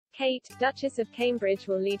Kate, Duchess of Cambridge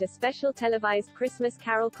will lead a special televised Christmas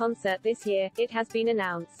carol concert this year, it has been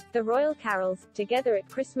announced. The Royal Carols, together at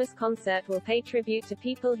Christmas concert, will pay tribute to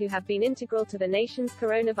people who have been integral to the nation's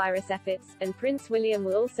coronavirus efforts, and Prince William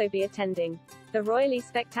will also be attending. The royally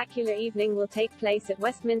spectacular evening will take place at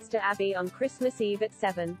Westminster Abbey on Christmas Eve at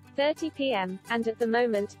 7:30 p.m., and at the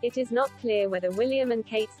moment, it is not clear whether William and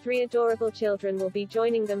Kate's three adorable children will be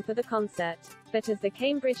joining them for the concert. But as the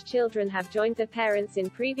Cambridge children have joined their parents in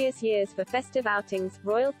previous years for festive outings,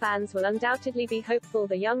 royal fans will undoubtedly be hopeful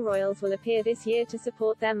the young royals will appear this year to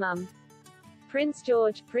support their mum. Prince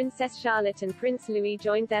George, Princess Charlotte and Prince Louis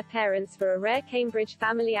joined their parents for a rare Cambridge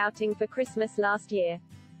family outing for Christmas last year.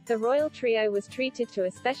 The royal trio was treated to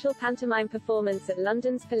a special pantomime performance at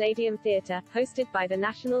London's Palladium Theatre, hosted by the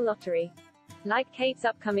National Lottery. Like Kate's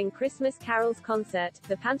upcoming Christmas Carols concert,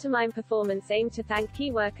 the pantomime performance aimed to thank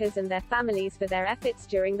key workers and their families for their efforts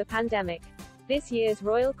during the pandemic. This year's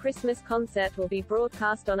Royal Christmas concert will be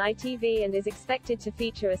broadcast on ITV and is expected to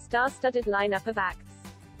feature a star-studded lineup of acts.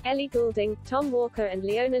 Ellie Goulding, Tom Walker and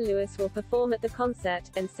Leona Lewis will perform at the concert,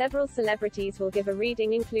 and several celebrities will give a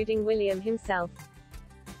reading including William himself.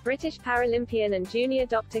 British Paralympian and junior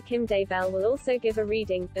doctor Kim Daybell will also give a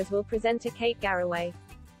reading, as will presenter Kate Garraway.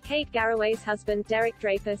 Kate Garraway's husband Derek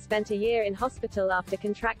Draper spent a year in hospital after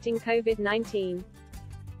contracting COVID-19.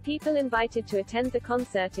 People invited to attend the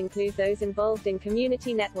concert include those involved in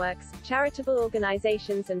community networks, charitable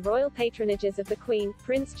organizations and royal patronages of the Queen,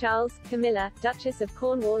 Prince Charles, Camilla, Duchess of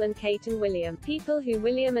Cornwall and Kate and William. People who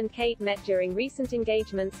William and Kate met during recent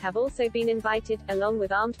engagements have also been invited, along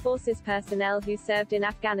with armed forces personnel who served in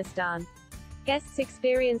Afghanistan. Guests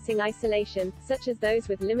experiencing isolation, such as those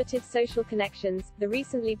with limited social connections, the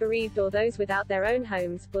recently bereaved or those without their own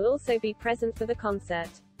homes, will also be present for the concert.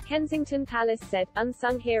 Kensington Palace said,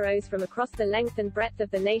 unsung heroes from across the length and breadth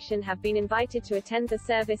of the nation have been invited to attend the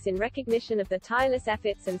service in recognition of the tireless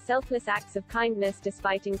efforts and selfless acts of kindness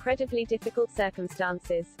despite incredibly difficult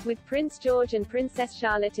circumstances. With Prince George and Princess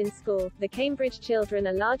Charlotte in school, the Cambridge children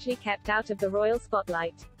are largely kept out of the royal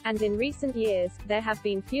spotlight. And in recent years, there have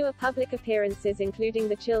been fewer public appearances including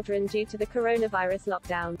the children due to the coronavirus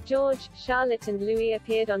lockdown. George, Charlotte and Louis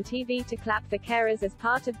appeared on TV to clap for carers as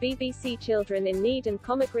part of BBC Children in Need and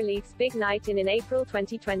Comic Relief's Big Night in April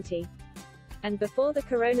 2020. And before the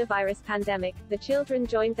coronavirus pandemic, the children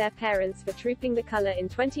joined their parents for Trooping the Colour in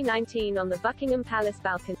 2019 on the Buckingham Palace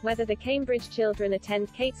balcony. Whether the Cambridge children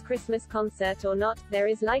attend Kate's Christmas concert or not, there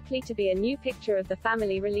is likely to be a new picture of the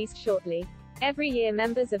family released shortly. Every year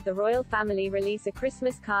members of the royal family release a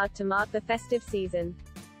Christmas card to mark the festive season.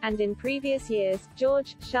 And in previous years,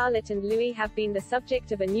 George, Charlotte and Louis have been the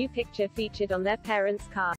subject of a new picture featured on their parents' card.